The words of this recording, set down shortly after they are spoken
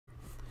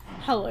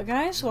Hello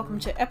guys, welcome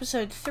to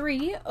episode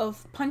 3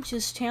 of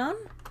Punches Town.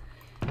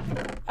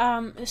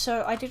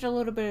 So I did a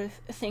little bit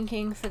of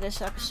thinking for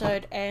this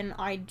episode, and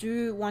I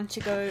do want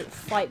to go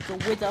fight the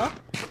Wither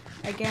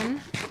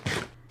again.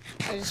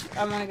 I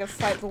want to go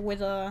fight the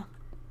Wither,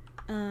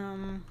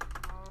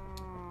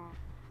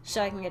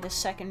 so I can get a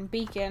second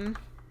beacon,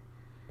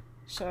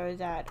 so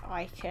that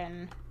I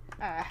can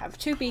have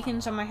 2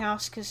 beacons on my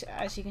house, because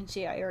as you can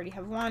see I already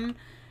have 1.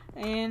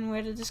 And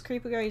where did this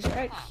creeper go? He's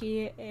right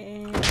here,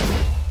 and...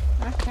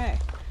 okay.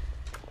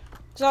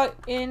 So,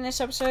 in this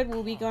episode,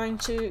 we'll be going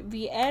to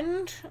the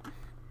end.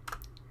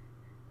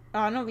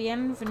 Not the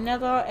end, the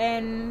nether,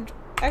 and...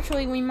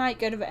 actually, we might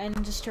go to the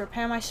end just to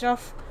repair my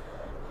stuff.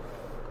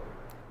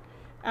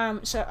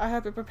 So I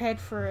hope you're prepared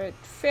for a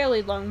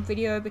fairly long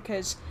video,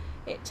 because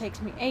it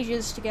takes me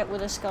ages to get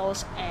wither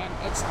skulls, and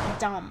it's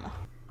dumb.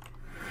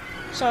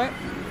 So...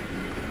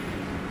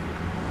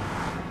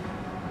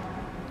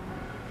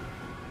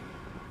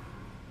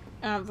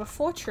 the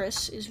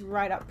fortress is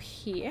right up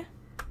here.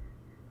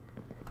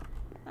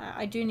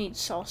 I do need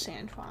soul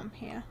sand farm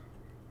here.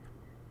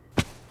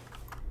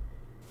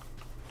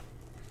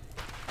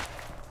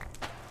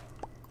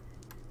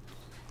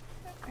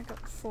 I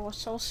got 4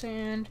 soul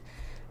sand,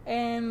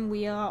 and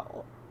we are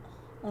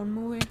on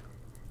my way.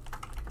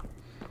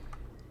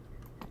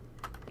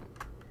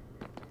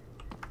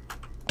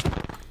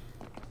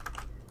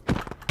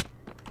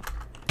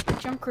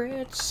 Jump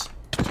crits,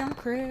 jump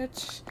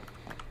crits.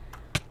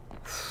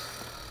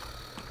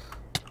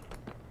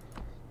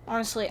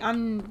 Honestly,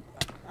 I'm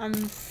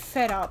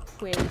fed up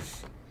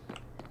with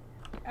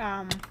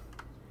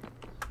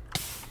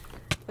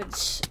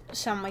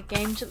some of my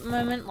games at the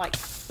moment, like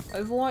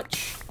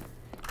Overwatch.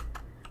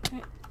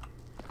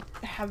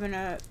 Having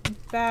a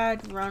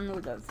bad run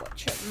with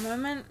Overwatch at the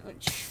moment,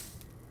 which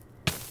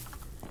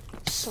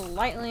is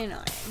slightly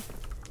annoying.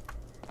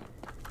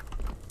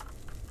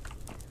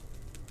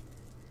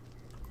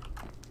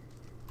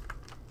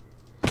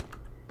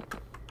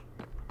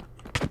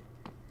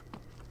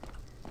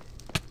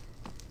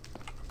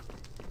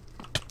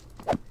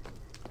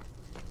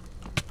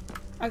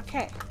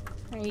 Okay,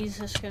 he's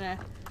just gonna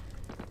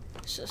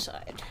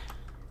suicide.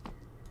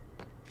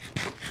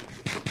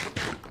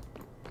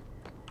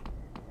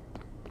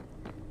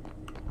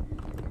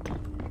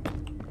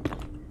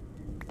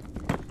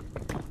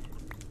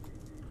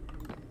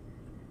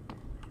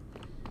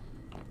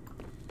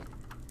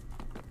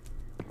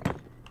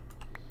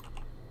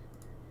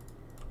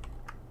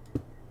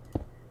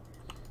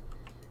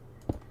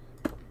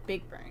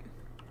 Big brain.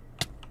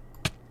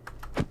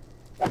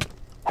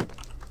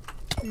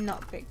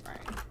 Not big brain.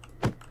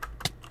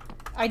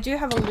 I do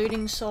have a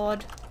looting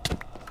sword,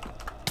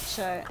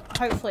 so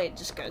hopefully it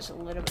just goes a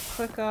little bit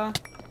quicker.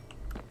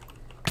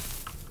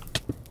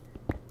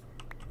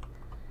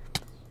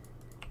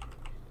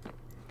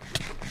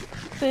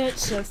 But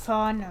so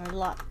far, no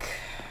luck.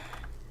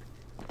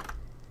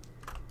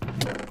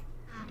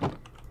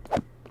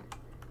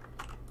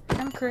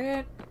 Come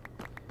crit.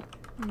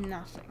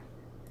 Nothing.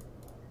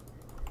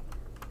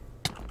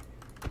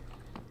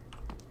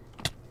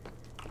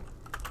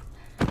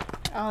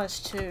 Oh, there's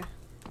 2.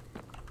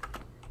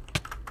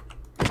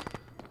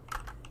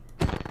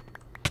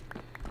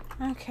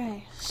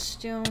 Okay,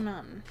 still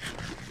none.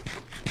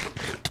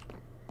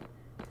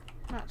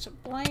 That's a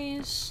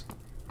blaze.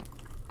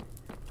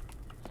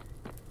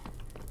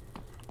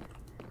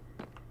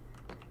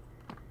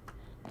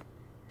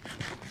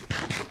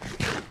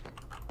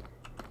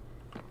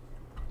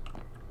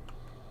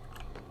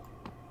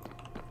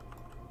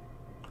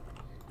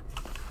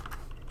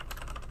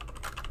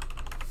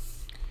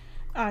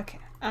 Okay,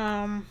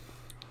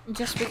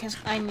 just because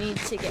I need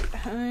to get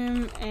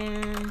home,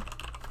 and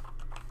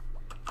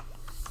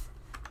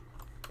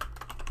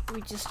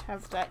we just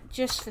have that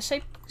just for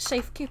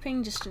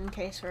safekeeping, just in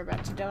case we're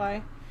about to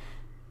die.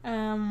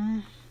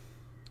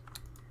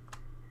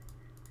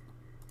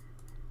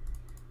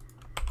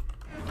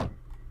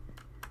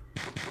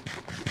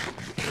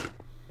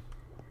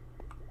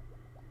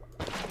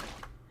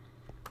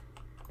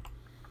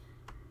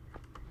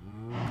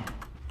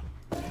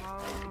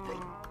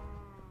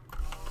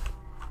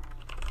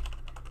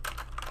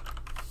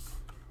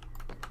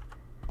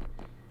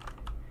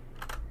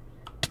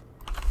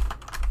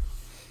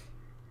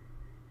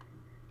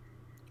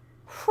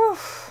 Whew.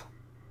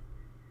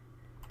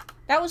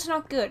 That was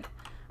not good.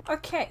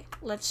 Okay,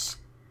 let's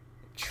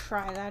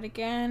try that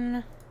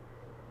again.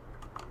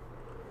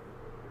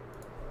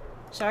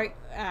 Sorry,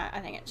 I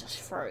think it just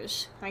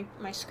froze.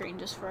 My screen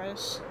just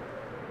froze.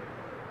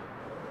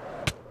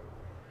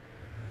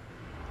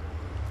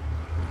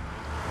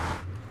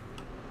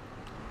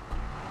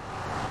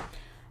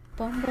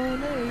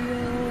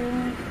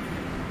 Bomboleo.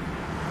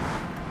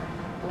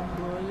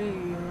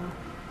 Bomboleo.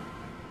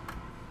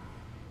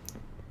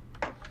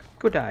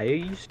 Good day, are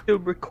you still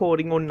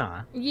recording or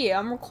not? Yeah,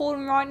 I'm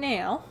recording right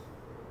now.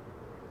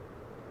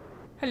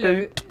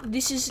 Hello,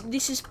 this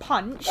is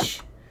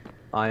Punch.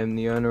 I am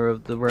the owner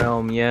of the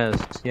realm,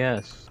 yes,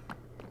 yes.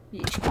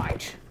 Yes,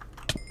 right.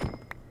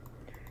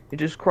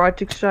 It is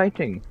quite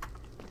exciting.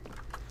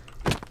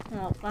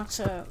 Well, that's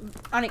a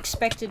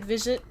unexpected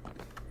visit.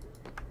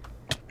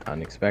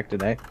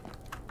 Unexpected, eh?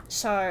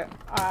 So,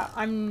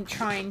 I'm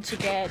trying to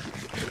get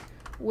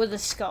wither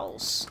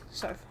skulls.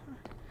 So,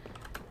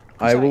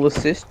 I will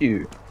assist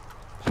you.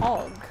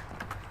 Hog.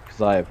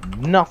 Because I have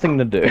nothing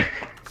to do.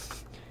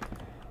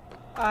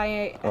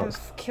 I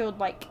have killed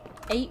like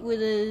 8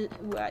 wither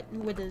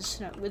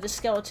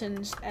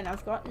skeletons, and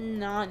I've got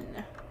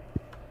none.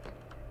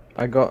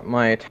 I got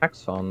my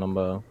tax file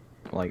number,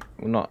 like,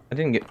 I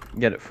didn't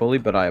get it fully,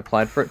 but I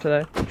applied for it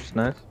today, which is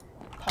nice.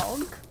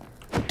 Pog?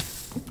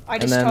 I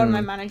just told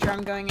my manager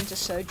I'm going into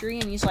surgery,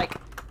 and he's like,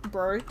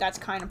 bro, that's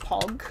kind of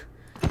pog.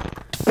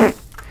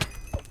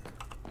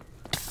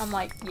 I'm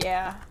like,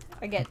 yeah,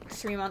 I get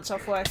 3 months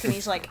off work, and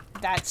he's like,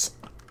 that's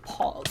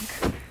pog.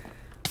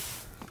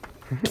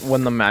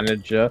 When the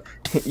manager,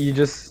 you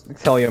just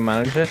tell your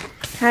manager,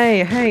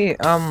 hey,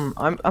 I'm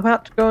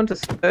about to go into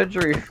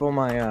surgery for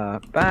my,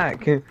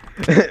 back.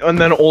 And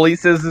then all he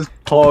says is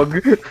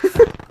pog.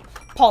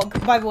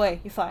 Pog, by the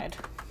way, you're fired.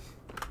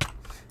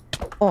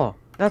 Oh,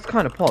 that's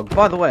kind of pog.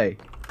 By the way,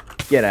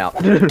 get out.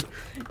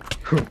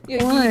 You're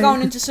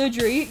going into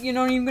surgery, you're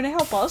not even gonna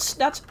help us.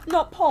 That's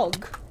not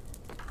pog.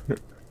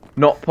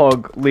 Not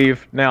pog,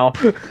 leave now.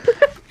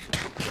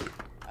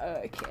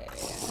 Okay.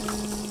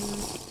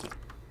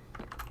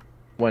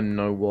 When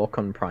no walk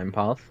on Prime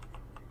Path.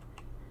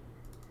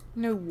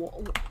 No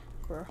what?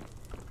 Bro.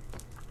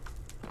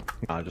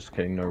 Nah, just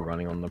kidding, no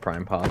running on the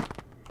Prime Path.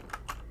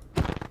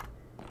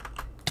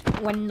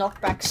 When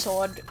knockback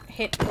sword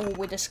hit all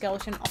with a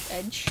skeleton off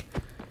edge.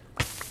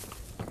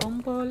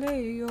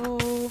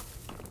 Bombaleo.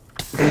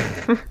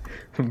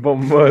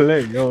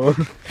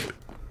 Bombaleo.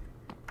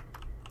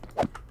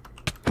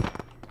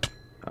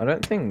 I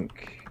don't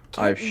think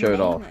I've showed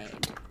off.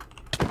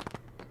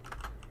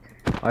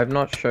 I've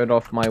not showed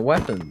off my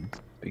weapons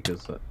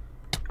because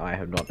I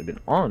have not been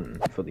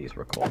on for these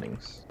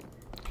recordings.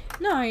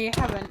 No, you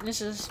haven't. This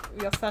is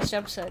your first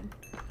episode.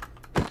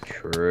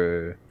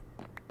 True.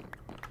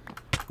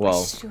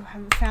 Well, I still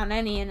haven't found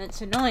any, and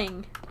it's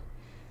annoying.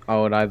 I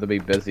would either be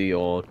busy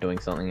or doing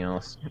something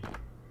else.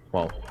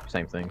 Well,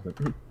 same thing.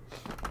 But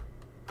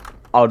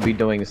I would be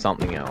doing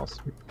something else.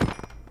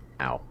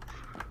 Ow.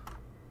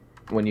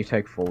 When you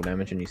take full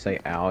damage and you say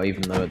ow,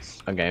 even though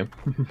it's a game.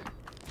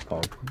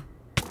 Pog.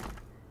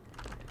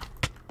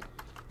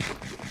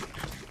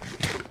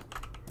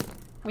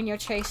 When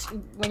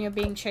you're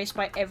being chased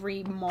by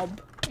every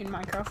mob in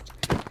Minecraft.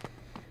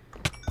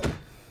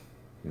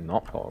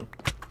 Not pog.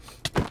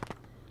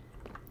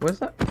 Where's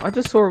that? I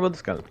just saw a wither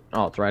skeleton.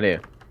 Oh, it's right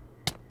here.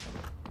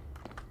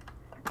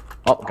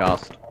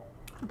 Upcast.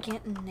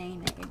 Get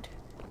nade.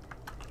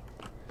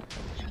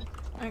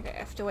 Okay, I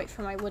have to wait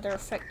for my wither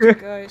effect to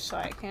go so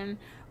I can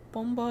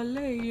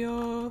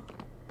bombaleo.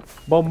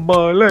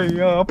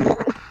 Bombaleo.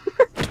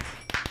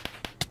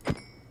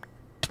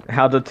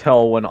 How to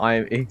tell when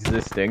I'm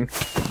existing.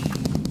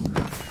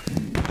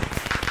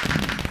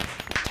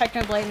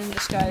 Technoblade in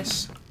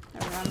disguise.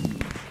 Everyone.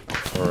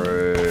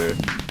 True.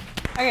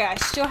 Okay, I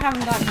still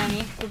haven't gotten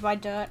any. Goodbye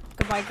dirt.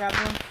 Goodbye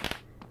gravel.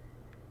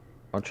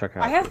 I'll check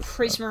out. I have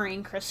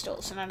prismarine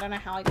crystals, and I don't know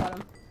how I got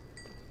them.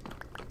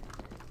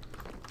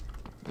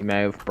 You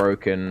may have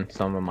broken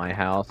some of my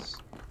house.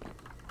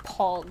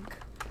 Pog.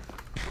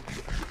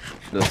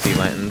 The sea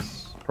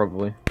lanterns,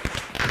 probably.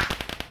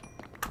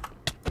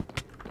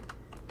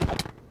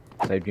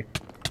 Saved you.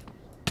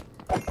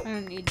 I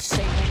don't need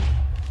saving.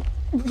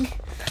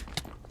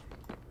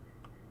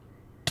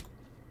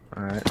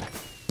 Alright.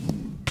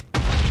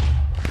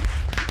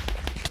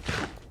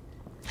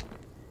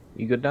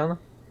 You good down there?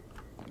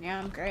 Yeah,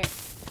 I'm great.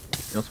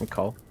 You want some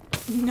coal?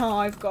 No,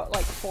 I've got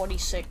like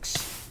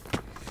 46.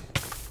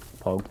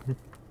 Pog.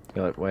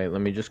 You're like, wait,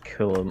 let me just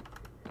kill him.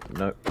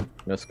 Nope.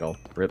 No skull.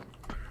 Rip.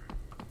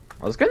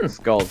 I was getting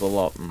skulls a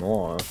lot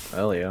more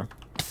earlier.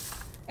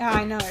 Yeah,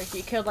 I know.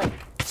 You killed like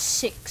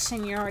 6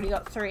 and you already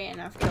got 3,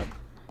 and I've killed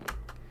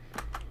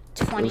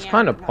 20. It was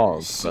kind of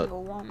pog,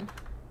 single one.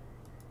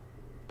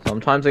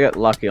 Sometimes I get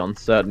lucky on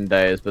certain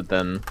days, but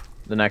then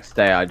the next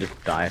day I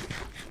just die.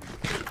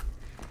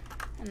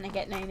 And they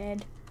get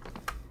naded.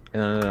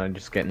 And then I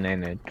just get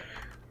nanted.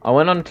 I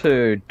went on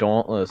to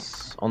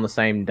Dauntless on the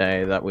same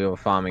day that we were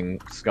farming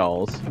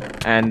skulls,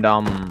 and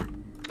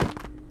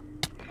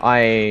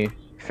I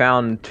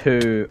found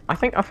I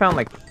think I found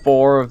like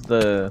 4 of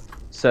the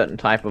certain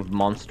type of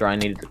monster I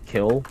needed to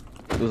kill.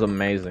 It was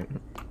amazing.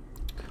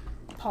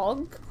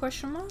 Pog?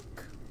 Question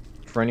mark?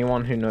 For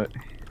anyone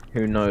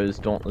who knows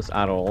Dauntless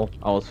at all,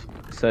 I was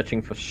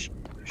searching for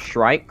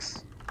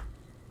shrikes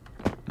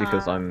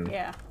because I'm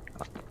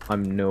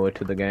newer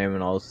to the game,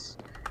 and I was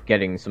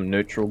getting some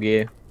neutral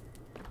gear.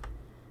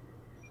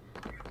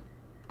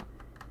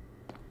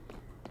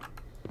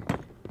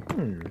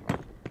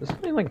 There's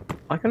only like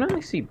I can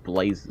only see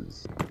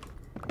blazes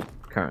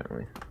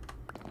currently.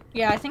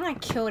 Yeah, I think I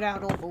killed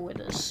out all the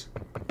withers.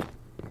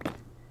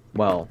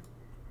 Well,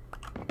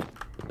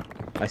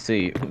 I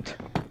see you.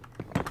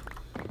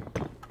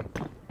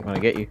 I'm gonna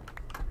get you.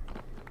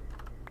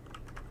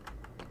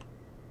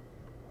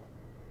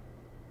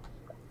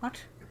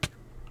 What?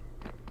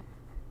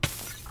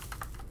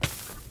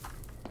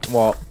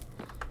 What?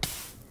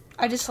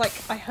 I just, like,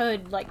 I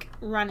heard, like,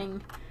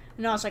 running,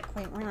 and I was like,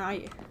 wait, where are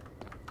you?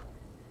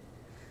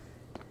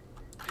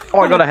 Oh,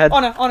 I got a head.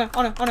 On her.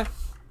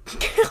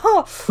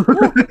 Oh,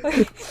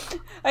 okay.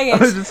 I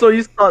just saw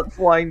you start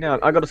flying down.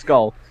 I got a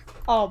skull.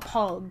 Oh,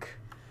 Pog.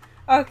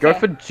 Okay. Go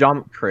for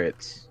jump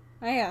crits.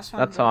 Oh, yeah,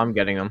 That's how I'm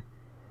getting them.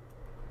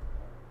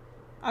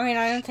 I mean,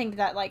 I don't think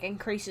that, like,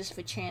 increases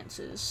for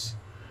chances.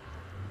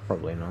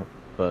 Probably not,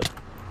 but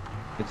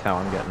it's how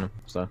I'm getting them,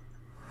 so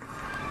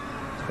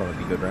it's gotta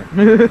be good, right?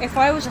 If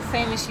I was a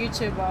famous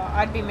YouTuber,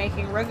 I'd be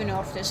making revenue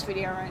off this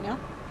video right now.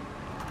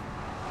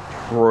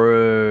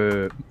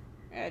 True.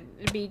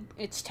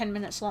 It's 10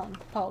 minutes long,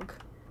 Pog.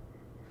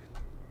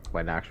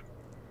 Wait, actually.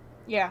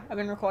 Yeah, I've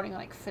been recording,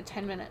 like, for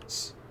 10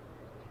 minutes.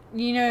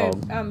 You know,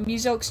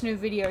 Muzok's new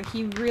video,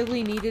 he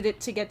really needed it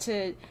to get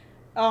to...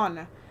 Oh,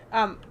 no.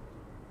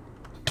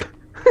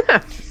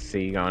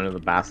 See you going to the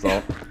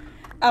basalt.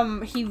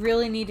 He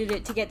really needed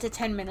it to get to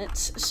 10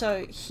 minutes,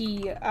 so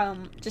he,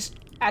 just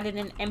added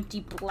an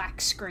empty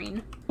black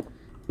screen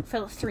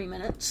for 3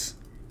 minutes.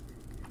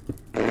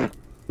 I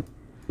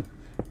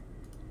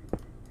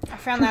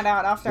found that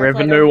out after I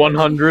played Revenue Overwatch.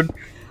 100.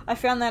 I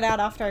found that out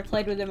after I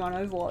played with him on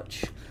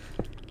Overwatch.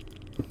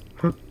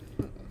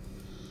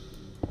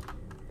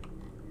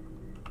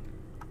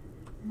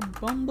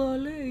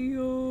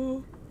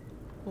 Bombaleo.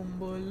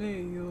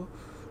 Bombaleo.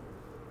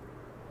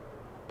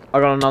 I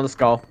got another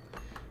skull.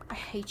 I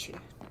hate you.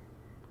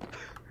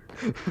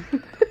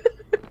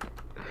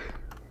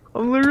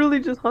 I'm literally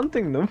just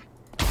hunting them.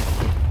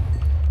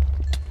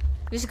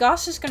 This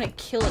gas is gonna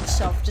kill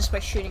itself just by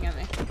shooting at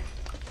me.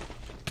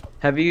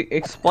 Have you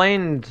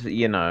explained,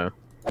 you know,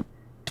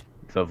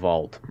 the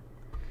vault?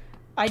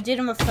 I did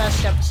in the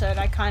first episode,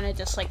 I kinda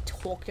just like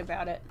talked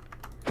about it.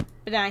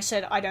 But then I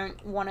said I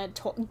don't want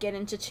to get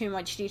into too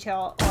much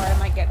detail or I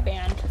might get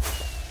banned.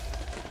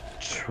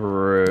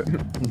 True.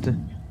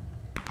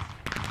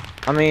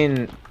 I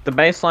mean, the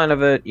baseline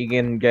of it, you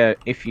can get,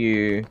 if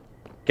you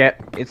get,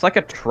 it's like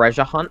a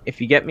treasure hunt.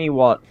 If you get me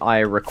what I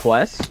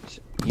request,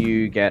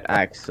 you get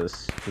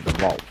access to the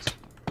vault.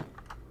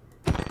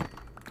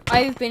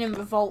 I've been in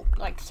the vault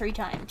like 3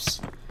 times.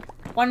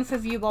 One for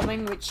view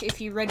bombing, which if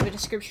you read the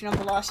description of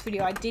the last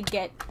video, I did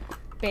get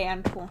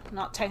banned. Well,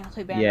 not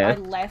technically banned, yeah. I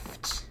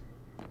left.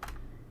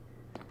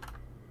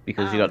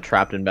 Because you got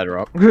trapped in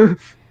Bedrock.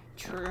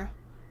 True.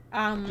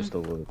 Just a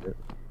little bit.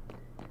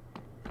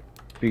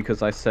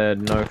 Because I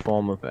said no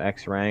form of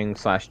X-raying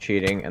 /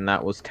 cheating, and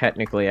that was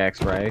technically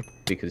X-ray,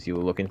 because you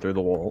were looking through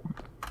the wall.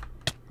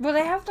 Well,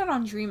 they have that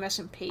on Dream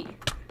SMP,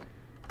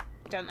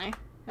 don't they?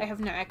 They have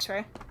no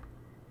X-ray.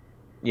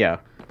 Yeah.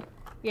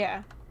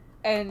 Yeah.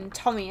 And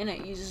Tommy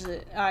Innit uses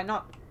it.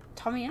 Not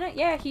Tommy Innit?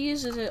 Yeah, he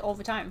uses it all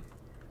the time.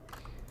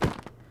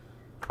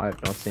 I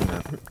have not seen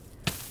that.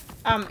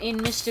 In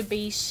Mr.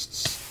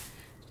 Beast's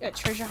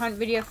treasure hunt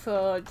video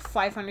for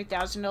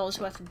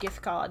 $500,000 worth of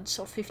gift cards,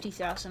 or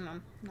 50,000,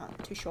 I'm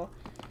not too sure.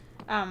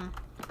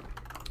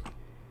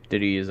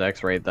 Did he use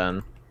X-ray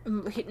then?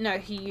 No,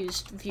 he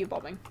used view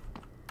bombing.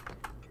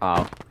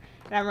 Oh.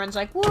 And everyone's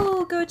like,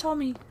 whoa, go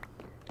Tommy!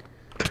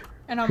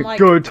 And I'm like...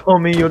 Go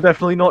Tommy, you're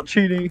definitely not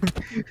cheating!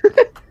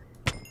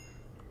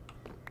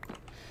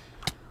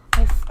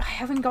 I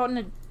haven't gotten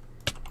a...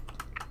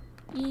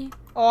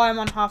 Oh, I'm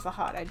on half a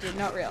heart, I did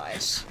not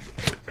realize.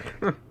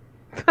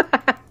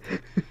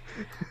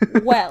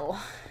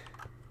 Well.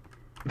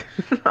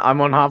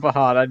 I'm on half a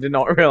heart, I did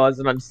not realize,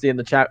 and I just see in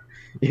the chat,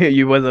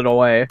 you withered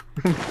away.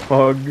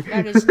 Pog.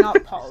 That is not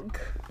Pog.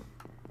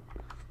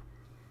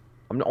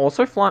 I'm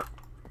also flying...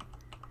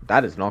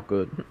 That is not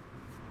good.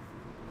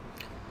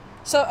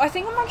 So, I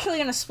think I'm actually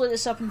going to split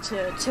this up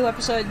into 2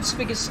 episodes,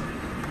 because...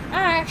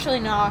 actually,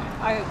 no.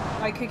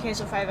 I could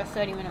cancel if I have a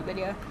 30-minute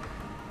video.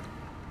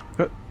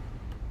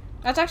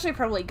 That's actually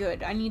probably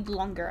good. I need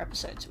longer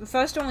episodes. The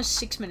first one was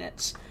 6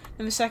 minutes,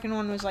 and the second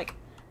one was like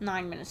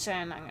 9 minutes,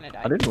 and I'm gonna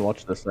die. I didn't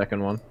watch the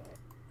second one.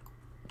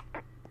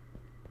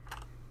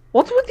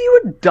 What's with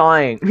you and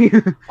dying?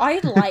 I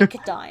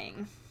like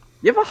dying.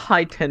 You have a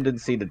high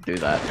tendency to do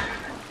that.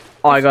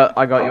 Oh, I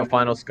got your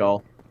final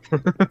skull.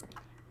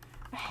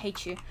 I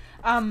hate you.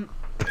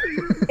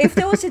 If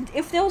there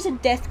was a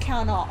death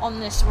counter on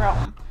this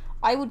realm,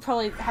 I would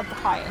probably have the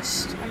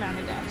highest amount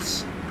of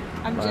deaths.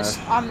 I'm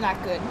that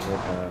good.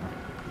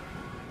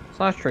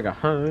 Slash trigger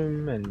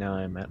home, and now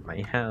I'm at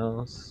my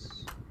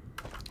house.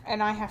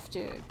 And I have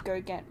to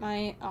go get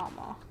my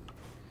armor.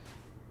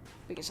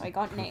 Because I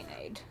got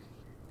nade.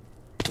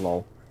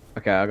 Lol.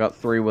 Okay, I got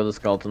 3 Wither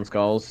Skeleton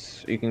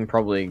Skulls. You can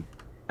probably...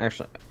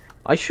 Actually,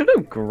 I should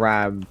have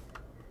grabbed...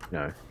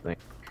 No, wait,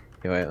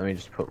 let me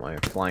just put my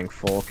flying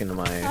fork into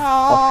my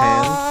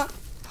offhand.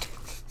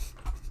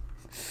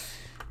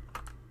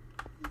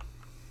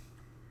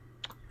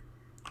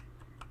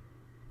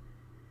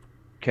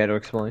 Care to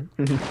explain?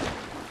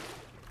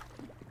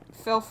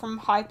 Fell from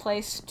high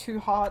place, 2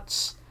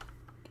 hearts.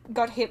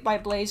 Got hit by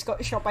blaze,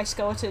 got shot by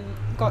skeleton,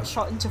 got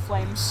shot into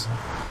flames.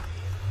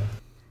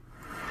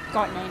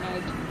 Got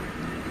nade.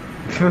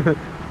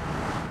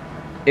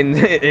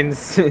 in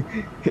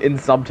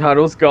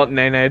subtitles got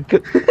nane.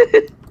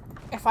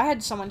 If I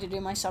had someone to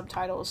do my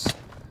subtitles,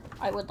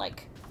 I would,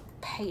 like,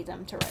 pay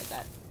them to write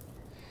that.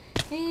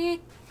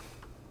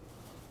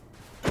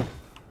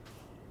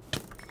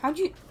 How'd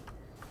you...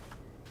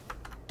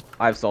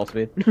 I have soul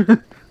speed.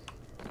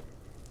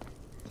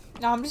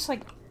 No, I'm just,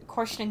 like,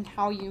 questioning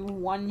how you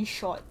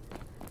one-shot.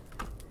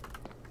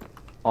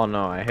 Oh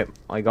no,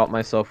 I got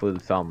myself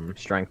with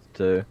strength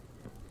 2.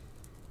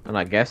 And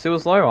I guess it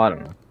was low, I don't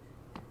know.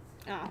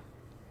 Oh.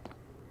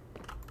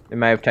 It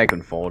may have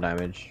taken 4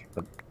 damage,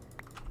 but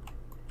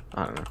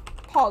I don't know.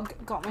 Pog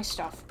got my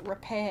stuff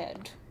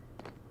repaired.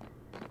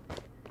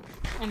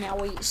 And now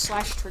we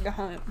slash trigger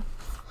home.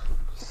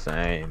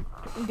 Same.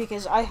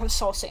 Because I have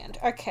soul sand.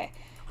 Okay.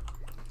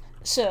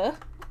 Sir,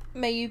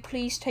 may you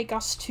please take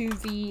us to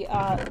the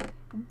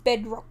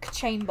bedrock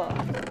chamber?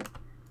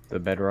 The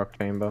bedrock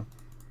chamber?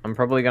 I'm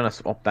probably gonna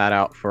swap that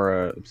out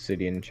for a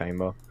obsidian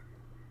chamber.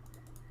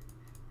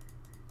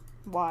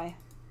 Why?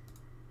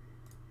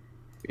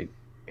 It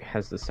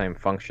has the same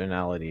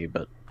functionality,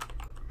 but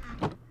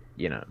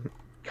you know,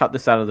 cut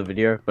this out of the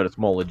video, but it's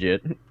more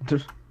legit.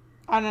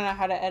 I don't know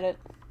how to edit.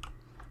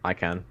 I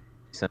can.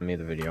 Send me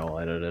the video, I'll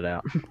edit it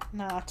out.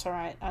 No, it's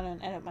alright. I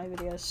don't edit my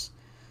videos.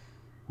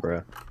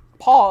 Bruh.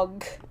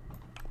 Pog.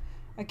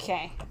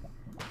 Okay.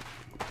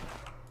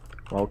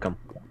 Welcome.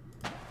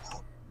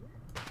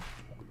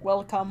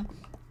 Welcome.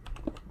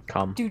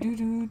 Come. Do do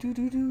do do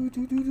do do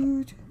do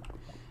do do.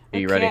 Are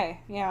you ready? Okay.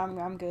 Yeah,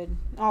 I'm good.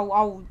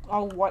 I'll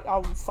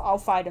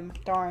fight him.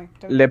 Don't worry.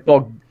 Le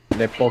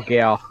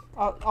pogger.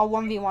 I'll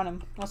 1v1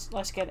 him.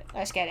 Let's get it.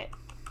 Let's get it.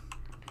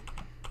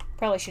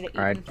 Probably should have eaten.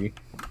 Alright.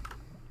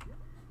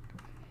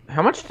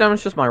 How much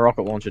damage does my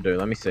rocket launcher do?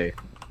 Let me see.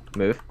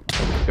 Move.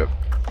 Go.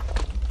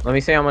 Let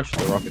me see how much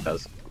the rocket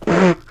does.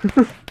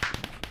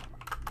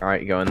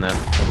 Alright, you go in there.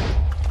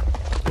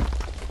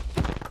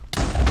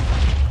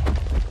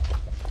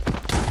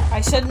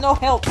 I said no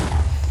help.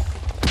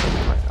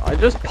 I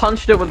just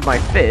punched it with my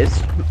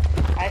fist.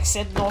 I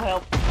said no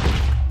help.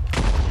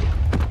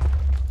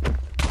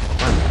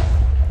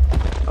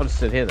 I'll just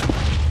sit here then.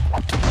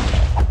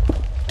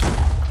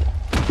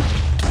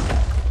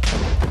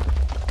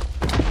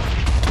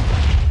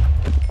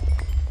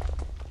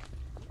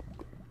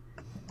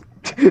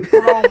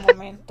 Bro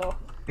momento.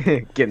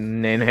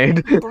 Getting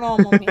nade. Bro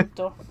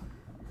momento.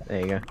 There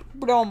you go.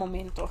 Bro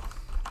momento.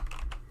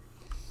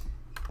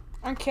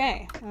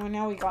 Okay, well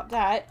now we got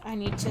that. I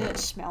need to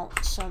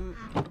smelt some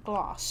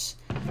glass.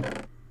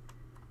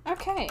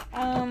 Okay,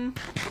 so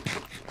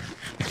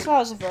that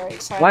was a very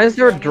exciting Why is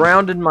there a journey.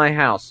 drowned in my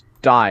house?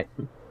 Die.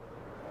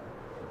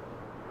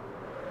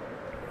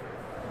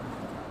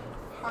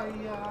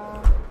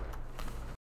 Hiya.